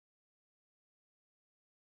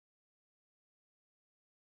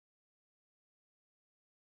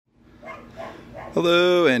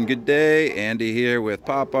Hello and good day. Andy here with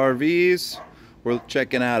Pop RVs. We're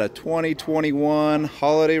checking out a 2021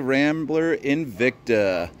 Holiday Rambler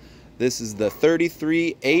Invicta. This is the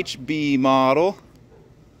 33 HB model.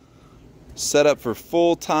 Set up for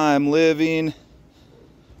full-time living.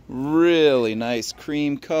 Really nice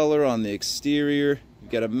cream color on the exterior.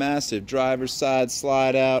 You've got a massive driver's side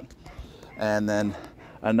slide out. And then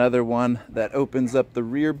another one that opens up the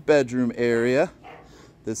rear bedroom area.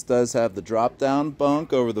 This does have the drop-down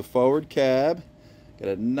bunk over the forward cab. Got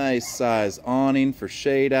a nice size awning for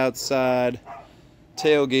shade outside.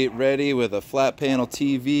 Tailgate ready with a flat panel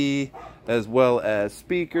TV as well as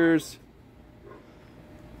speakers.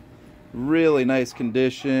 Really nice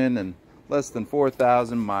condition and less than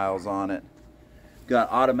 4,000 miles on it.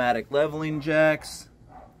 Got automatic leveling jacks.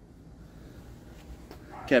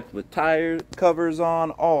 Kept with tire covers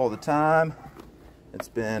on all the time. It's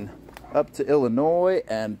been up to Illinois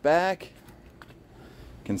and back.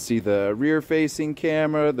 You can see the rear facing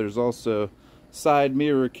camera. There's also side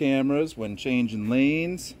mirror cameras when changing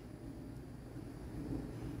lanes.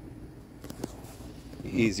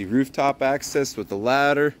 Easy rooftop access with the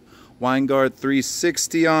ladder. Winegard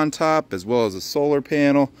 360 on top as well as a solar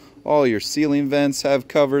panel. All your ceiling vents have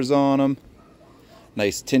covers on them.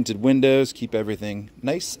 Nice tinted windows, keep everything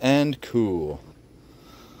nice and cool.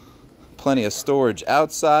 Plenty of storage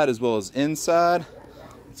outside as well as inside.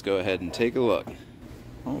 Let's go ahead and take a look.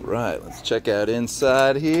 Alright, let's check out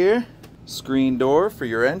inside here. Screen door for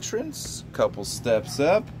your entrance. Couple steps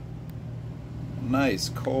up. Nice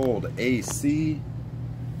cold AC.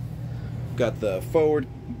 Got the forward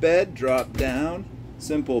bed drop down.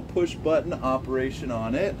 Simple push button operation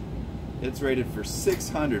on it. It's rated for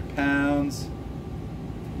 600 pounds.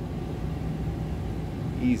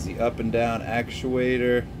 Easy up and down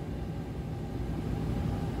actuator.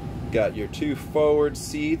 Got your two forward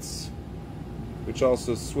seats, which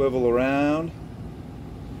also swivel around.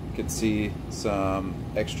 You can see some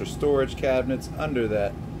extra storage cabinets under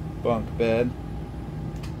that bunk bed.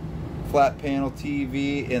 Flat panel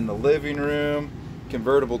TV in the living room.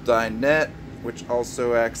 Convertible dinette, which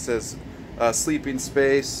also acts as sleeping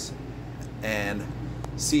space and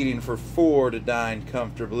seating for four to dine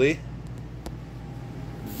comfortably.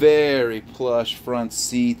 Very plush front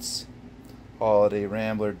seats. Holiday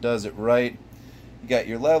Rambler does it right. You got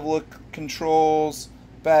your level controls,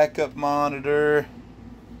 backup monitor,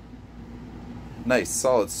 nice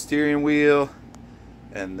solid steering wheel,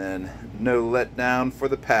 and then no letdown for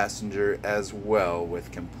the passenger as well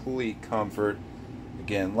with complete comfort.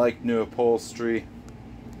 Again, like new upholstery.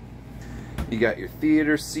 You got your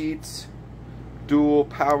theater seats, dual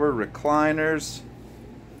power recliners,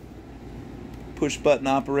 push button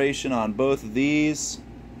operation on both of these.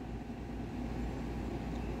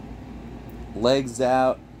 Legs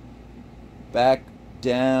out, back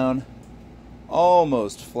down,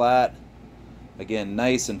 almost flat. Again,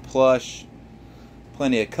 nice and plush.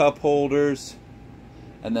 Plenty of cup holders,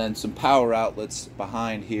 and then some power outlets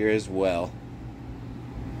behind here as well.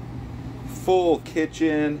 Full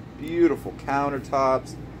kitchen, beautiful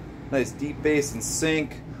countertops, nice deep basin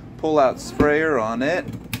sink, pull-out sprayer on it.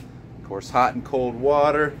 Of course, hot and cold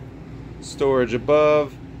water, storage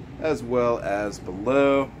above as well as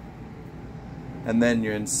below. And then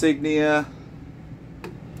your insignia,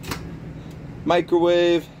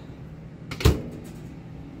 microwave.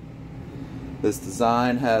 This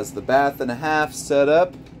design has the bath and a half set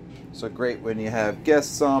up, so great when you have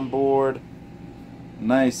guests on board.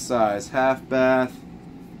 Nice size half bath,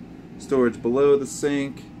 storage below the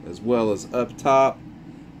sink as well as up top,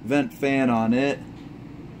 vent fan on it.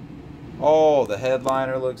 Oh, the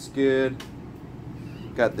headliner looks good.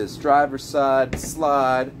 Got this driver's side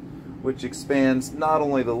slide, which expands not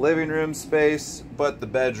only the living room space, but the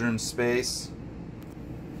bedroom space.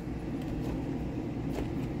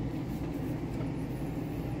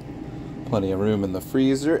 Plenty of room in the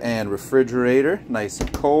freezer and refrigerator, nice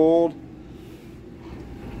and cold.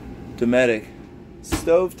 Dometic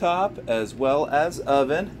stovetop as well as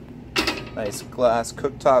oven. Nice glass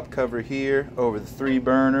cooktop cover here over the 3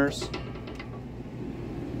 burners.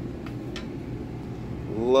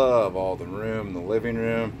 Love all the room in the living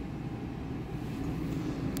room.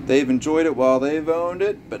 They've enjoyed it while they've owned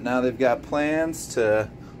it, but now they've got plans to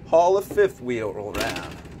haul a 5th wheel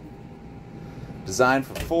around. Designed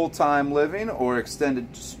for full-time living or extended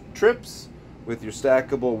trips with your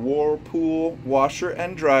stackable Whirlpool washer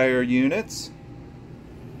and dryer units.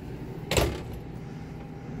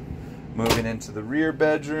 Moving into the rear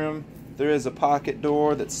bedroom, there is a pocket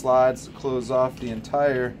door that slides to close off the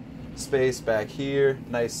entire space back here.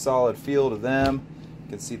 Nice solid feel to them. You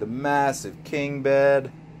can see the massive king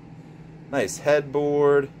bed. Nice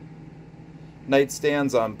headboard.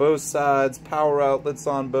 Nightstands on both sides, power outlets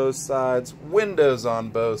on both sides, windows on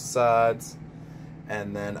both sides,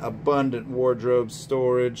 and then abundant wardrobe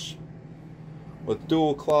storage with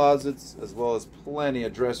dual closets as well as plenty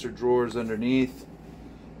of dresser drawers underneath.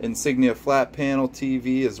 Insignia flat panel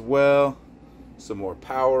TV as well. Some more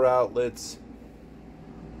power outlets.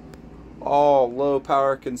 All low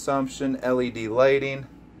power consumption LED lighting.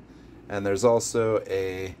 And there's also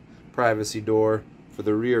a privacy door for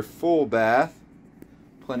the rear full bath.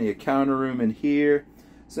 Plenty of counter room in here.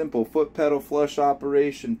 Simple foot pedal flush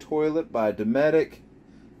operation toilet by Dometic.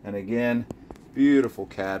 And again, beautiful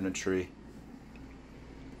cabinetry.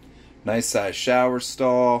 Nice size shower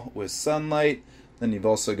stall with sunlight. Then you've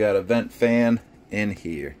also got a vent fan in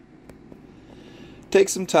here. Take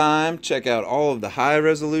some time, check out all of the high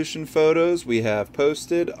resolution photos we have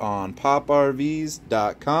posted on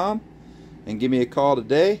poprvs.com and give me a call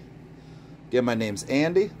today. Again, my name's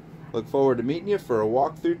Andy. Look forward to meeting you for a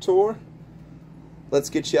walkthrough tour. Let's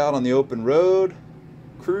get you out on the open road,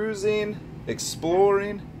 cruising,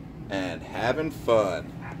 exploring, and having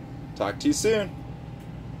fun. Talk to you soon.